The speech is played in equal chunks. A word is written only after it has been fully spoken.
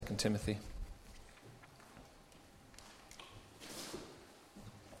Timothy.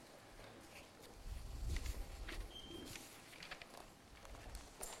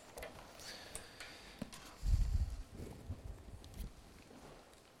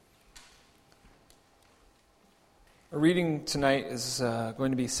 Our reading tonight is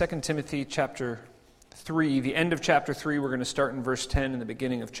going to be 2 Timothy chapter 3. The end of chapter 3, we're going to start in verse 10 and the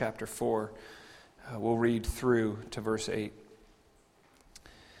beginning of chapter 4. We'll read through to verse 8.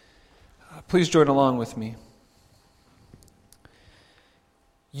 Please join along with me.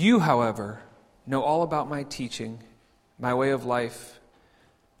 You, however, know all about my teaching, my way of life,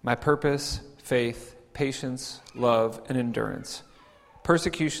 my purpose, faith, patience, love, and endurance,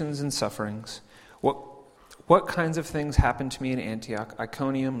 persecutions and sufferings. What kinds of things happened to me in Antioch,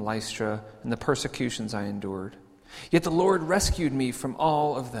 Iconium, Lystra, and the persecutions I endured? Yet the Lord rescued me from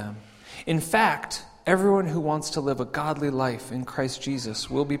all of them. In fact, everyone who wants to live a godly life in Christ Jesus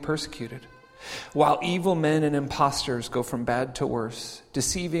will be persecuted, while evil men and impostors go from bad to worse,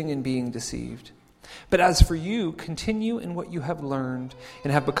 deceiving and being deceived. But as for you, continue in what you have learned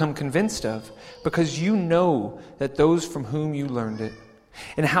and have become convinced of, because you know that those from whom you learned it,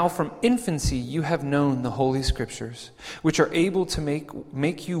 and how from infancy you have known the Holy Scriptures, which are able to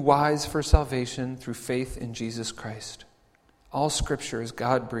make you wise for salvation through faith in Jesus Christ. All Scripture is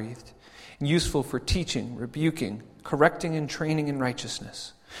God-breathed and useful for teaching, rebuking, correcting, and training in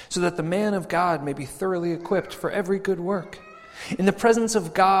righteousness, so that the man of God may be thoroughly equipped for every good work. In the presence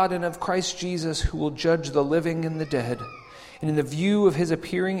of God and of Christ Jesus, who will judge the living and the dead, and in the view of his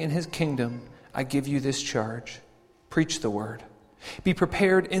appearing in his kingdom, I give you this charge. Preach the word. Be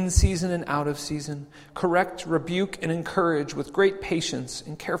prepared in season and out of season. Correct, rebuke, and encourage with great patience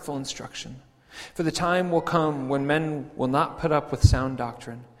and careful instruction. For the time will come when men will not put up with sound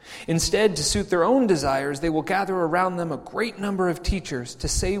doctrine. Instead, to suit their own desires, they will gather around them a great number of teachers to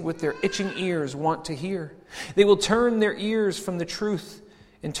say what their itching ears want to hear. They will turn their ears from the truth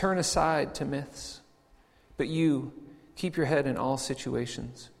and turn aside to myths. But you, keep your head in all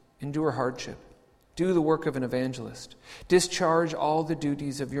situations. Endure hardship. Do the work of an evangelist. Discharge all the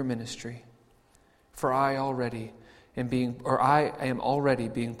duties of your ministry. For I am already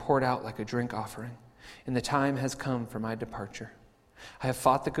being poured out like a drink offering, and the time has come for my departure. I have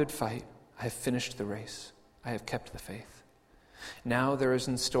fought the good fight. I have finished the race. I have kept the faith. Now there is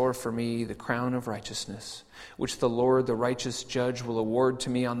in store for me the crown of righteousness, which the Lord, the righteous judge, will award to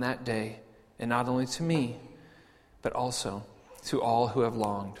me on that day, and not only to me, but also to all who have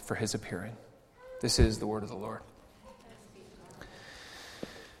longed for his appearing. This is the word of the Lord.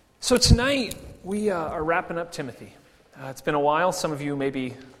 So tonight, we are wrapping up Timothy. It's been a while. Some of you may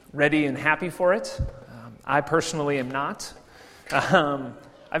be ready and happy for it. I personally am not.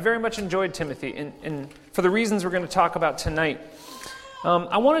 I very much enjoyed Timothy, and for the reasons we're going to talk about tonight.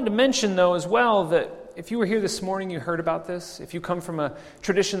 I wanted to mention, though, as well, that if you were here this morning, you heard about this. If you come from a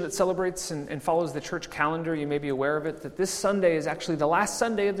tradition that celebrates and follows the church calendar, you may be aware of it, that this Sunday is actually the last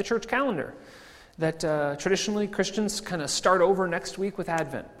Sunday of the church calendar. That traditionally Christians kind of start over next week with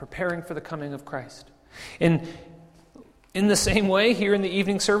Advent, preparing for the coming of Christ. And in the same way, here in the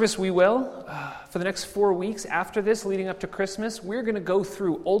evening service, we will, for the next 4 weeks after this, leading up to Christmas, we're going to go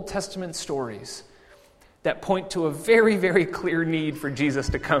through Old Testament stories that point to a very, very clear need for Jesus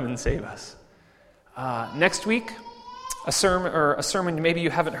to come and save us. Next week, a sermon maybe you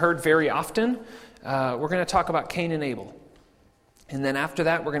haven't heard very often, we're going to talk about Cain and Abel. And then after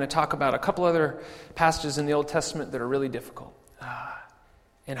that, we're going to talk about a couple other passages in the Old Testament that are really difficult.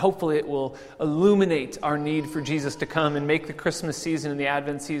 And hopefully it will illuminate our need for Jesus to come and make the Christmas season and the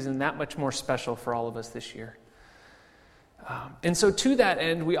Advent season that much more special for all of us this year. And so to that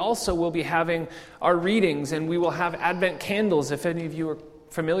end, we also will be having our readings, and we will have Advent candles. If any of you are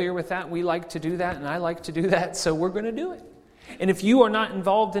familiar with that, we like to do that, and I like to do that, so we're going to do it. And if you are not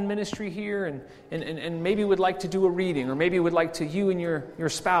involved in ministry here and maybe would like to do a reading, or maybe would like to, you and your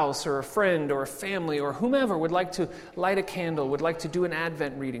spouse or a friend or a family or whomever would like to light a candle, would like to do an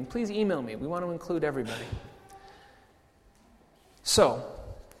Advent reading, please email me. We want to include everybody. So,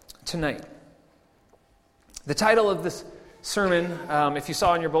 tonight, the title of this sermon, if you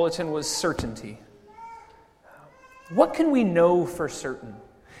saw in your bulletin, was Certainty. What can we know for certain?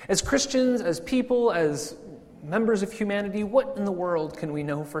 As Christians, as people, as members of humanity, what in the world can we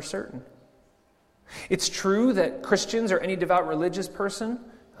know for certain? It's true that Christians or any devout religious person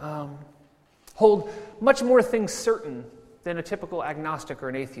hold much more things certain than a typical agnostic or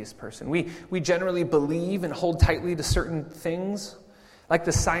an atheist person. We generally believe and hold tightly to certain things, like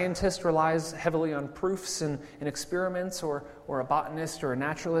the scientist relies heavily on proofs and experiments, or a botanist or a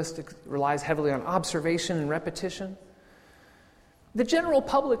naturalist relies heavily on observation and repetition. The general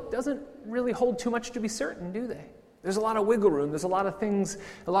public doesn't really hold too much to be certain, do they? There's a lot of wiggle room. There's a lot of things,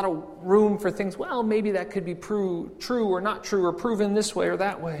 a lot of room for things. Well, maybe that could be true or not true or proven this way or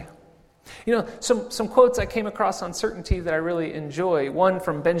that way. You know, some quotes I came across on certainty that I really enjoy. One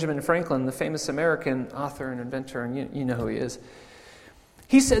from Benjamin Franklin, the famous American author and inventor, and you know who he is.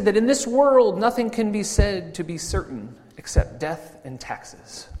 He said that in this world, nothing can be said to be certain except death and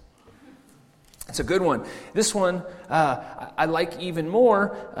taxes. It's a good one. This one I like even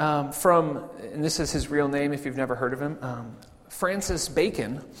more from, and this is his real name if you've never heard of him, Francis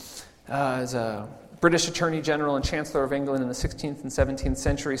Bacon is a British Attorney General and Chancellor of England in the 16th and 17th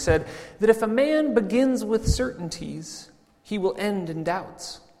century, said that if a man begins with certainties, he will end in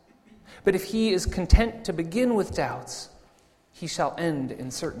doubts. But if he is content to begin with doubts, he shall end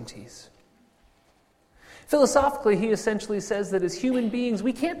in certainties. Philosophically, he essentially says that as human beings,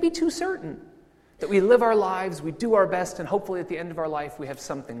 we can't be too certain. That we live our lives, we do our best, and hopefully at the end of our life we have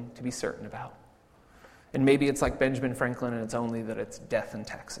something to be certain about. And maybe it's like Benjamin Franklin and it's only that it's death and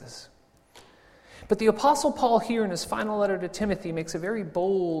taxes. But the Apostle Paul here in his final letter to Timothy makes a very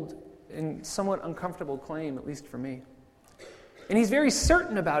bold and somewhat uncomfortable claim, at least for me. And he's very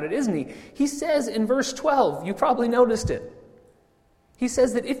certain about it, isn't he? He says in verse 12, you probably noticed it. He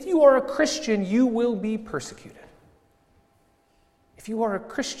says that if you are a Christian, you will be persecuted. If you are a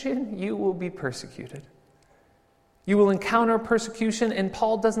Christian, you will be persecuted. You will encounter persecution, and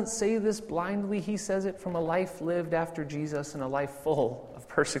Paul doesn't say this blindly. He says it from a life lived after Jesus and a life full of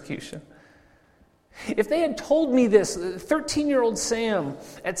persecution. If they had told me this, 13-year-old Sam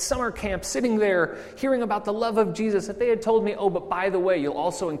at summer camp sitting there hearing about the love of Jesus, if they had told me, oh, but by the way, you'll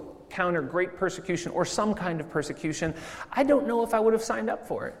also encounter great persecution or some kind of persecution, I don't know if I would have signed up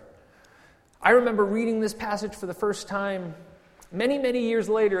for it. I remember reading this passage for the first time many, many years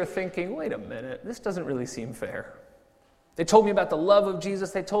later thinking, wait a minute, this doesn't really seem fair. They told me about the love of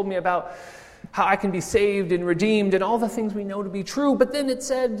Jesus. They told me about how I can be saved and redeemed and all the things we know to be true. But then it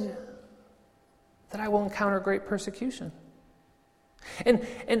said that I will encounter great persecution. And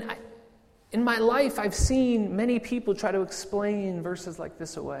in my life, I've seen many people try to explain verses like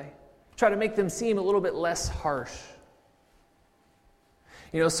this away, try to make them seem a little bit less harsh.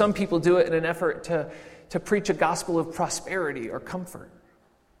 You know, some people do it in an effort to preach a gospel of prosperity or comfort.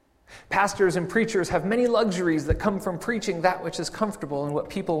 Pastors and preachers have many luxuries that come from preaching that which is comfortable and what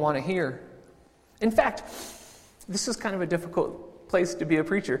people want to hear. In fact, this is kind of a difficult place to be a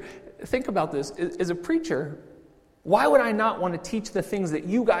preacher. Think about this. As a preacher, why would I not want to teach the things that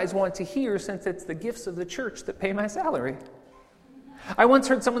you guys want to hear since it's the gifts of the church that pay my salary? I once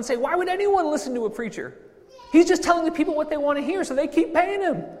heard someone say, why would anyone listen to a preacher? He's just telling the people what they want to hear, so they keep paying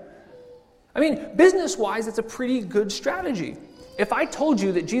him. I mean, business-wise, it's a pretty good strategy. If I told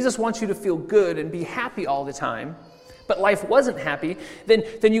you that Jesus wants you to feel good and be happy all the time, but life wasn't happy,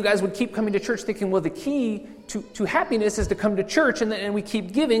 then you guys would keep coming to church thinking, well, the key to happiness is to come to church, and we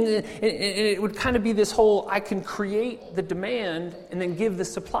keep giving, and it would kind of be this whole, I can create the demand and then give the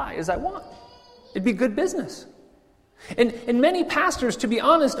supply as I want. It'd be good business. And many pastors, to be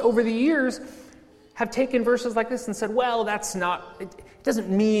honest, over the years, have taken verses like this and said, well, it doesn't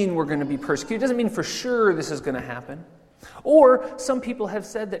mean we're going to be persecuted. It doesn't mean for sure this is going to happen. Or some people have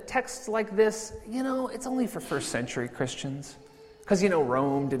said that texts like this, it's only for first century Christians. Because,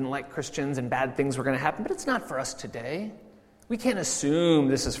 Rome didn't like Christians and bad things were going to happen, but it's not for us today. We can't assume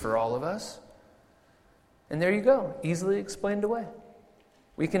this is for all of us. And there you go, easily explained away.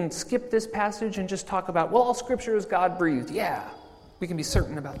 We can skip this passage and just talk about, well, all Scripture is God-breathed. Yeah, we can be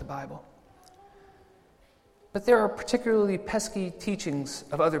certain about the Bible. But there are particularly pesky teachings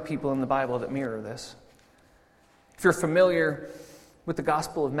of other people in the Bible that mirror this. If you're familiar with the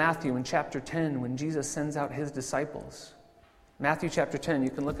Gospel of Matthew in chapter 10, when Jesus sends out his disciples, Matthew chapter 10, you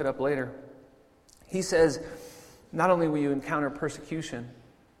can look it up later. He says, not only will you encounter persecution,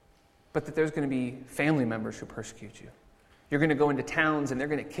 but that there's going to be family members who persecute you. You're going to go into towns and they're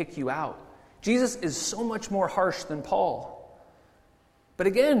going to kick you out. Jesus is so much more harsh than Paul. But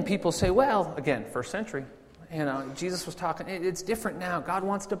again, people say, well, again, first century, Jesus was talking, it's different now. God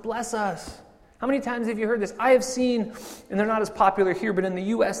wants to bless us. How many times have you heard this? I have seen, and they're not as popular here, but in the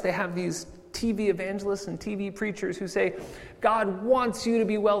U.S. they have these TV evangelists and TV preachers who say, God wants you to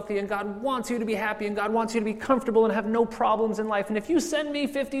be wealthy, and God wants you to be happy, and God wants you to be comfortable and have no problems in life. And if you send me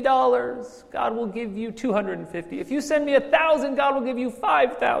 $50, God will give you $250. If you send me $1,000, God will give you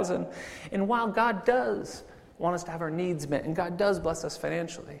 $5,000. And while God does want us to have our needs met, and God does bless us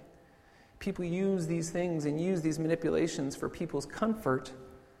financially, people use these things and use these manipulations for people's comfort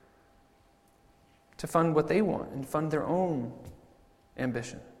to fund what they want and fund their own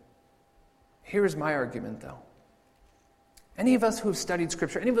ambition. Here's my argument, though. Any of us who have studied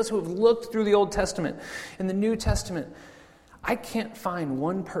Scripture, any of us who have looked through the Old Testament and the New Testament, I can't find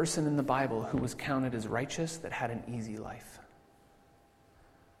one person in the Bible who was counted as righteous that had an easy life.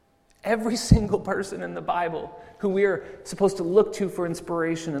 Every single person in the Bible who we are supposed to look to for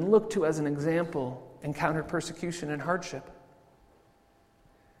inspiration and look to as an example encountered persecution and hardship.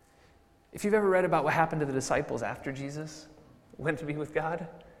 If you've ever read about what happened to the disciples after Jesus went to be with God,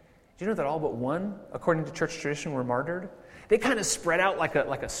 do you know that all but one, according to church tradition, were martyred? They kind of spread out like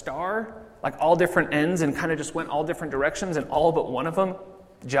a star, like all different ends, and kind of just went all different directions, and all but one of them,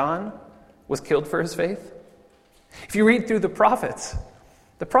 John, was killed for his faith. If you read through the prophets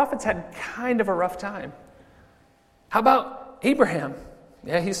had kind of a rough time. How about Abraham?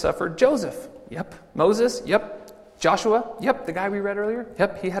 Yeah, he suffered. Joseph? Yep. Moses? Yep. Joshua? Yep. The guy we read earlier?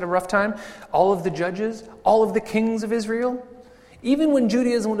 Yep, he had a rough time. All of the judges? All of the kings of Israel? Even when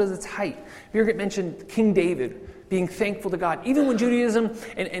Judaism was at its height, Birgit mentioned King David being thankful to God. Even when Judaism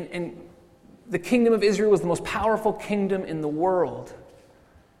and the kingdom of Israel was the most powerful kingdom in the world,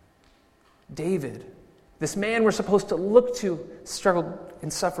 David, this man we're supposed to look to, struggled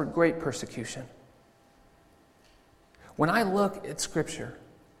and suffered great persecution. When I look at Scripture,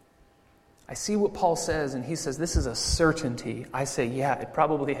 I see what Paul says, and he says this is a certainty. I say, yeah, it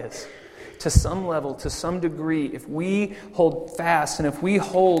probably is. To some level, to some degree, if we hold fast and if we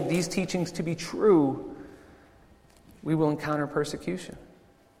hold these teachings to be true, we will encounter persecution.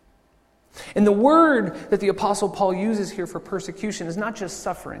 And the word that the Apostle Paul uses here for persecution is not just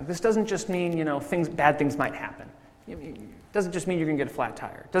suffering. This doesn't just mean, bad things might happen. It doesn't just mean you're going to get a flat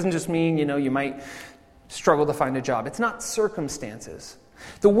tire. It doesn't just mean, you might struggle to find a job. It's not circumstances.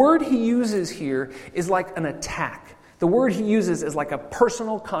 The word he uses here is like an attack. The word he uses is like a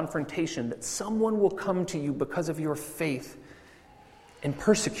personal confrontation, that someone will come to you because of your faith and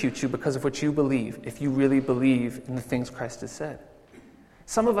persecute you because of what you believe, if you really believe in the things Christ has said.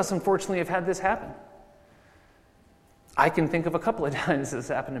 Some of us, unfortunately, have had this happen. I can think of a couple of times this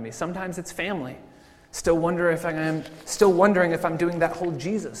happened to me. Sometimes it's family. Still wondering if I'm doing that whole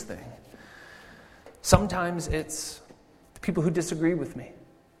Jesus thing. Sometimes it's people who disagree with me.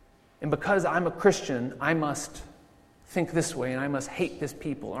 And because I'm a Christian, I must think this way, and I must hate this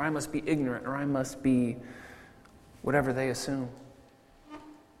people, or I must be ignorant, or I must be whatever they assume.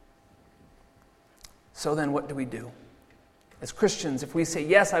 So then what do we do? As Christians, if we say,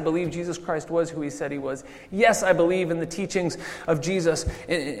 yes, I believe Jesus Christ was who he said he was. Yes, I believe in the teachings of Jesus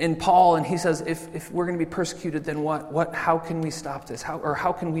and Paul. And he says, if we're going to be persecuted, then what? How can we stop this?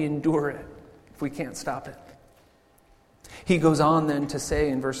 How can we endure it if we can't stop it? He goes on then to say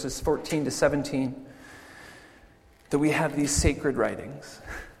in verses 14 to 17 that we have these sacred writings.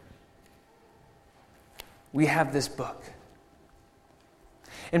 We have this book.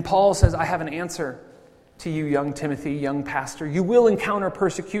 And Paul says, I have an answer to you, young Timothy, young pastor. You will encounter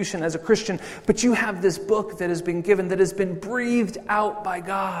persecution as a Christian, but you have this book that has been given, that has been breathed out by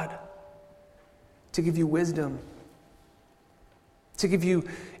God to give you wisdom, to give you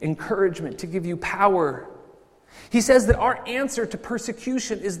encouragement, to give you power. He says that our answer to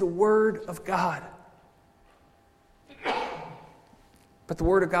persecution is the Word of God. But the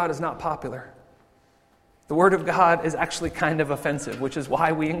Word of God is not popular. The Word of God is actually kind of offensive, which is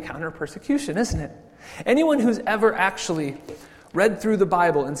why we encounter persecution, isn't it? Anyone who's ever actually read through the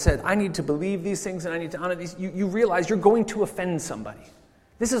Bible and said, I need to believe these things and I need to honor these, you realize you're going to offend somebody.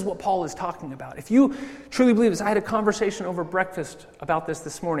 This is what Paul is talking about. If you truly believe this, I had a conversation over breakfast about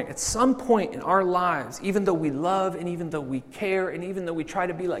this morning. At some point in our lives, even though we love and even though we care and even though we try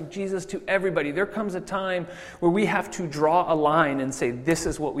to be like Jesus to everybody, there comes a time where we have to draw a line and say, this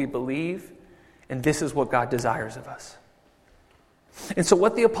is what we believe and this is what God desires of us. And so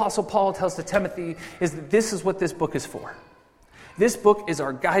what the Apostle Paul tells to Timothy is that this is what this book is for. This book is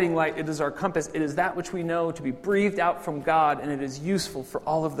our guiding light. It is our compass. It is that which we know to be breathed out from God, and it is useful for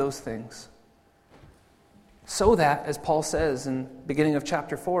all of those things. So that, as Paul says in the beginning of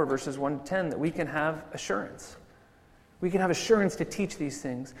chapter 4, verses 1 to 10, that we can have assurance. We can have assurance to teach these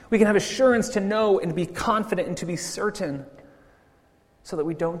things. We can have assurance to know and to be confident and to be certain, so that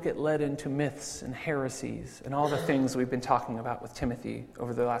we don't get led into myths and heresies and all the things we've been talking about with Timothy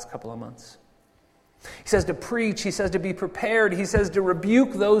over the last couple of months. He says to preach, he says to be prepared, he says to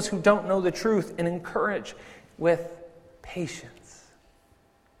rebuke those who don't know the truth and encourage with patience.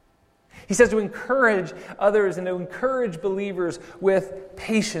 He says to encourage others and to encourage believers with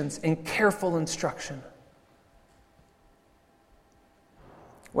patience and careful instruction.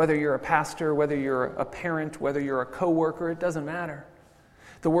 Whether you're a pastor, whether you're a parent, whether you're a coworker, it doesn't matter.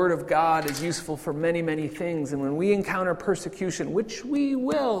 The Word of God is useful for many, many things. And when we encounter persecution, which we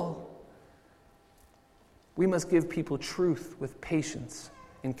will We must give people truth with patience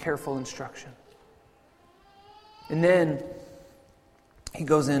and careful instruction. And then he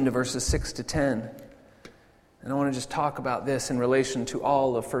goes into verses 6 to 10. And I want to just talk about this in relation to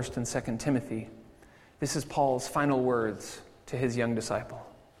all of 1 and 2 Timothy. This is Paul's final words to his young disciple.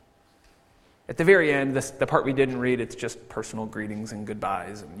 At the very end, the part we didn't read, it's just personal greetings and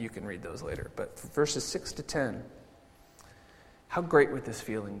goodbyes, and you can read those later. But verses 6 to 10, how great would this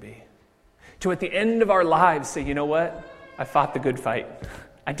feeling be? To at the end of our lives say, you know what? I fought the good fight.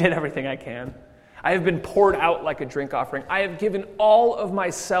 I did everything I can. I have been poured out like a drink offering. I have given all of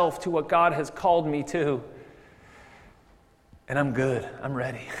myself to what God has called me to. And I'm good. I'm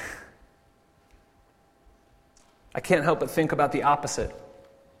ready. I can't help but think about the opposite.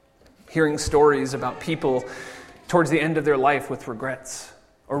 Hearing stories about people towards the end of their life with regrets.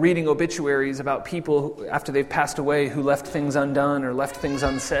 Or reading obituaries about people who, after they've passed away, who left things undone or left things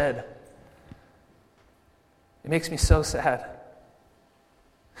unsaid. It makes me so sad.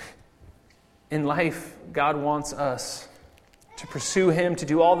 In life, God wants us to pursue Him, to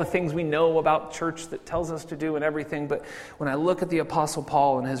do all the things we know about church that tells us to do and everything. But when I look at the Apostle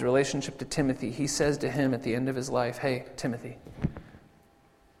Paul and his relationship to Timothy, he says to him at the end of his life, hey, Timothy,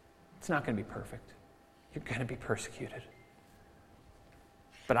 it's not going to be perfect. You're going to be persecuted.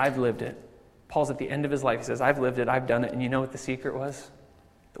 But I've lived it. Paul's at the end of his life. He says, I've lived it, I've done it. And you know what the secret was?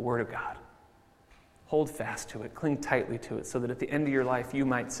 The Word of God. Hold fast to it. Cling tightly to it so that at the end of your life you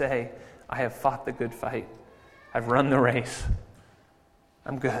might say, I have fought the good fight. I've run the race.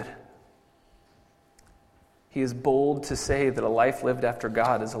 I'm good. He is bold to say that a life lived after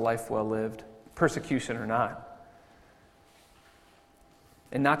God is a life well lived, persecution or not.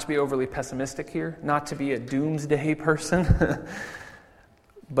 And not to be overly pessimistic here, not to be a doomsday person,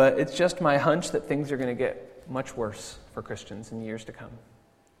 but it's just my hunch that things are going to get much worse for Christians in years to come.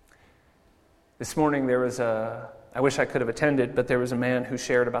 This morning I wish I could have attended, but there was a man who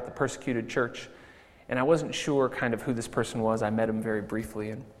shared about the persecuted church. And I wasn't sure kind of who this person was. I met him very briefly.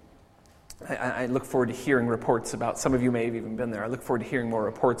 And I look forward to hearing reports about, some of you may have even been there. I look forward to hearing more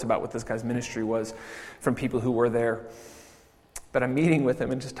reports about what this guy's ministry was from people who were there. But I'm meeting with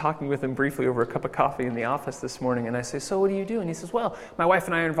him and just talking with him briefly over a cup of coffee in the office this morning. And I say, so what do you do? And he says, well, my wife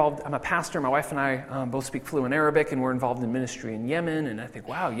and I are involved. I'm a pastor. My wife and I both speak fluent Arabic, and we're involved in ministry in Yemen. And I think,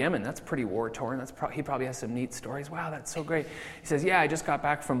 wow, Yemen, that's pretty war-torn. He probably has some neat stories. Wow, that's so great. He says, yeah, I just got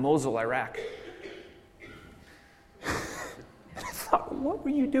back from Mosul, Iraq. And I thought, what were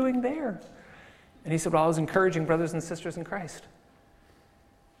you doing there? And he said, well, I was encouraging brothers and sisters in Christ.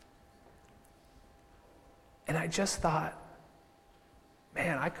 And I just thought,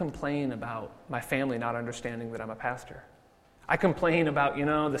 man, I complain about my family not understanding that I'm a pastor. I complain about,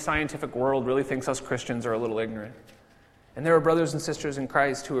 the scientific world really thinks us Christians are a little ignorant. And there are brothers and sisters in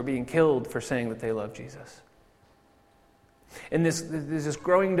Christ who are being killed for saying that they love Jesus. And there's this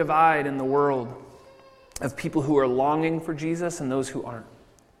growing divide in the world of people who are longing for Jesus and those who aren't.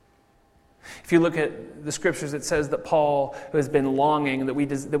 If you look at the scriptures, it says that Paul has been longing, that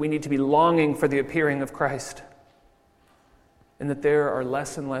we need to be longing for the appearing of Christ. And that there are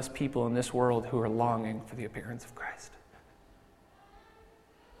less and less people in this world who are longing for the appearance of Christ.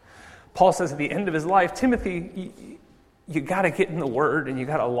 Paul says at the end of his life, Timothy, you got to get in the Word and you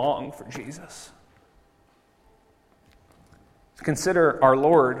got to long for Jesus. Consider our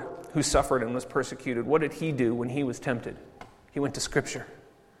Lord who suffered and was persecuted. What did he do when he was tempted? He went to Scripture.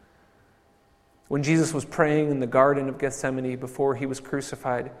 When Jesus was praying in the Garden of Gethsemane before he was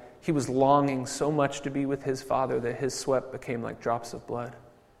crucified, he was longing so much to be with his Father that his sweat became like drops of blood.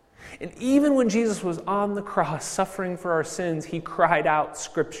 And even when Jesus was on the cross suffering for our sins, he cried out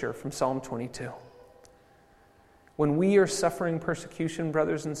Scripture from Psalm 22. When we are suffering persecution,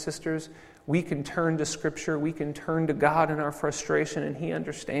 brothers and sisters, we can turn to Scripture, we can turn to God in our frustration, and He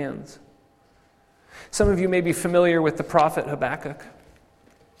understands. Some of you may be familiar with the prophet Habakkuk.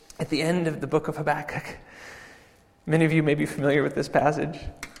 At the end of the book of Habakkuk, many of you may be familiar with this passage.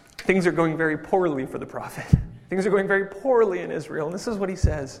 Things are going very poorly for the prophet. Things are going very poorly in Israel, and this is what he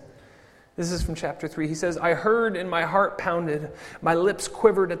says. This is from chapter 3. He says, I heard and my heart pounded, my lips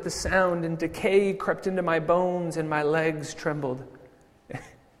quivered at the sound, and decay crept into my bones, and my legs trembled.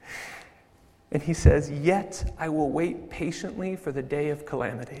 And he says, yet I will wait patiently for the day of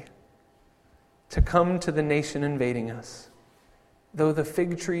calamity, to come to the nation invading us. Though the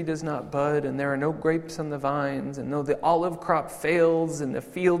fig tree does not bud, and there are no grapes on the vines, and though the olive crop fails, and the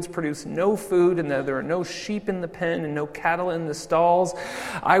fields produce no food, and though there are no sheep in the pen, and no cattle in the stalls,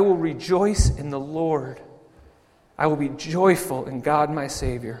 I will rejoice in the Lord. I will be joyful in God my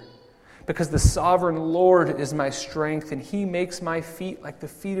Savior. Because the sovereign Lord is my strength, and he makes my feet like the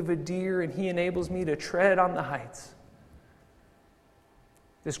feet of a deer, and he enables me to tread on the heights.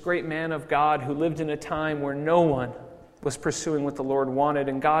 This great man of God who lived in a time where no one was pursuing what the Lord wanted,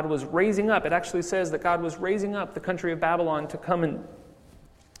 and God was raising up. It actually says that God was raising up the country of Babylon to come and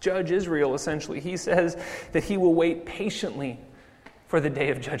judge Israel, essentially. He says that he will wait patiently for the day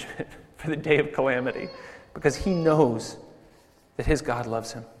of judgment, for the day of calamity, because he knows that his God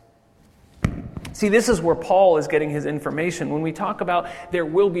loves him. See, this is where Paul is getting his information. When we talk about there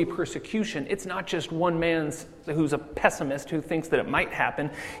will be persecution, it's not just one man who's a pessimist who thinks that it might happen.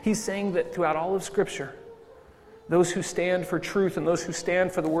 He's saying that throughout all of Scripture, those who stand for truth and those who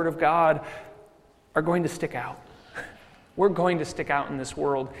stand for the Word of God are going to stick out. We're going to stick out in this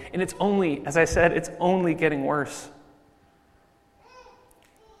world. And it's only, as I said, it's only getting worse.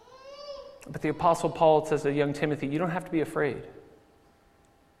 But the Apostle Paul says to young Timothy, you don't have to be afraid.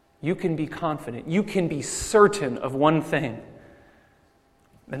 You can be confident. You can be certain of one thing,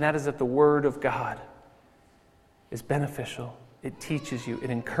 and that is that the Word of God is beneficial. It teaches you,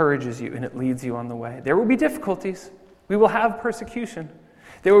 it encourages you, and it leads you on the way. There will be difficulties. We will have persecution.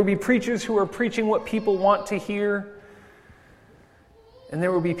 There will be preachers who are preaching what people want to hear, and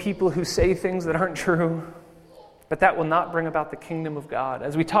there will be people who say things that aren't true. But that will not bring about the kingdom of God.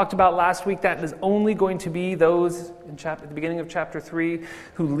 As we talked about last week, that is only going to be those at the beginning of chapter 3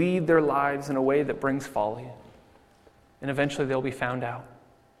 who lead their lives in a way that brings folly. And eventually they'll be found out.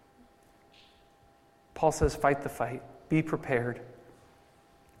 Paul says, fight the fight. Be prepared.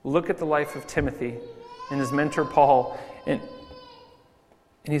 Look at the life of Timothy and his mentor Paul. And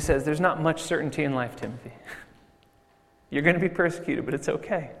he says, there's not much certainty in life, Timothy. You're going to be persecuted, but it's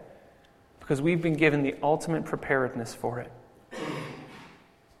okay. Because we've been given the ultimate preparedness for it.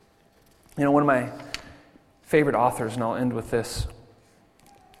 You know, one of my favorite authors, and I'll end with this.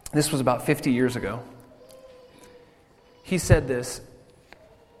 This was about 50 years ago. He said this,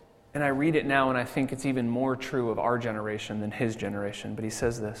 and I read it now and I think it's even more true of our generation than his generation. But he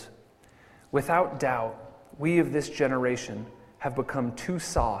says this, without doubt, we of this generation have become too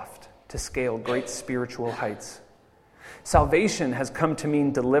soft to scale great spiritual heights. Salvation has come to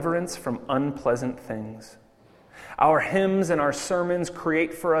mean deliverance from unpleasant things. Our hymns and our sermons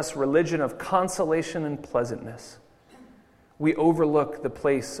create for us religion of consolation and pleasantness. We overlook the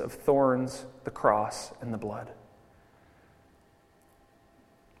place of thorns, the cross, and the blood.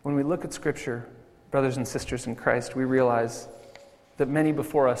 When we look at Scripture, brothers and sisters in Christ, we realize that many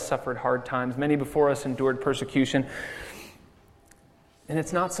before us suffered hard times, many before us endured persecution. And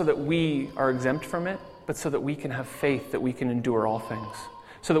it's not so that we are exempt from it, but so that we can have faith that we can endure all things.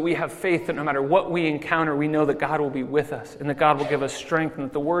 So that we have faith that no matter what we encounter, we know that God will be with us and that God will give us strength and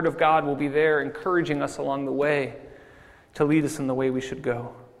that the Word of God will be there encouraging us along the way to lead us in the way we should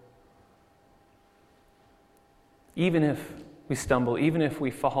go. Even if we stumble, even if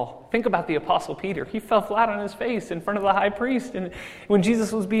we fall. Think about the Apostle Peter. He fell flat on his face in front of the high priest. And when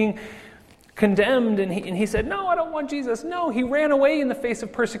Jesus was being condemned and he said, no, I don't want Jesus. No, he ran away in the face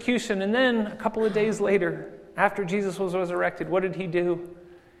of persecution. And then a couple of days later, after Jesus was resurrected, what did he do?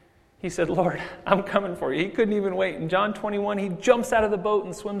 He said, Lord, I'm coming for you. He couldn't even wait. In John 21, he jumps out of the boat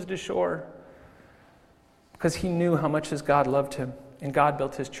and swims to shore because he knew how much his God loved him and God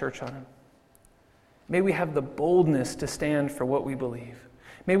built his church on him. May we have the boldness to stand for what we believe.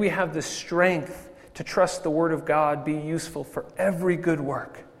 May we have the strength to trust the Word of God be useful for every good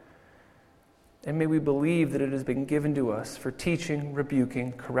work. And may we believe that it has been given to us for teaching,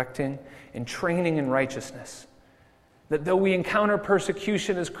 rebuking, correcting, and training in righteousness. That though we encounter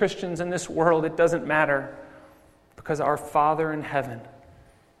persecution as Christians in this world, it doesn't matter because our Father in heaven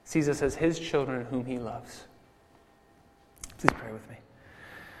sees us as His children whom He loves. Please pray with me.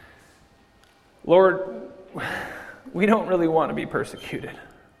 Lord, we don't really want to be persecuted.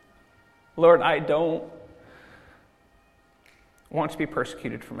 Lord, I don't want to be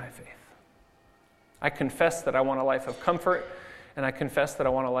persecuted for my faith. I confess that I want a life of comfort, and I confess that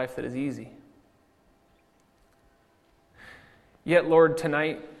I want a life that is easy. Yet, Lord,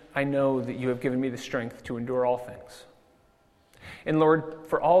 tonight I know that you have given me the strength to endure all things. And Lord,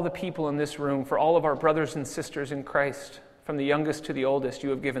 for all the people in this room, for all of our brothers and sisters in Christ, from the youngest to the oldest, you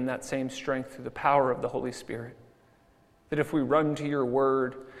have given that same strength through the power of the Holy Spirit. That if we run to your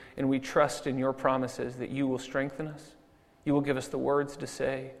word and we trust in your promises, that you will strengthen us, you will give us the words to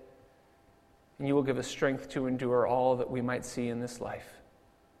say, and you will give us strength to endure all that we might see in this life.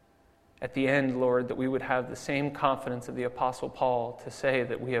 At the end, Lord, that we would have the same confidence of the Apostle Paul to say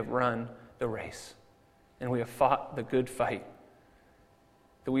that we have run the race and we have fought the good fight,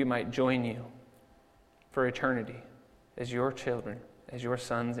 that we might join you for eternity as your children, as your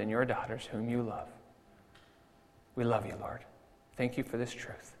sons and your daughters whom you love. We love you, Lord. Thank you for this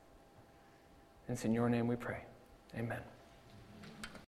truth. And it's in your name we pray. Amen.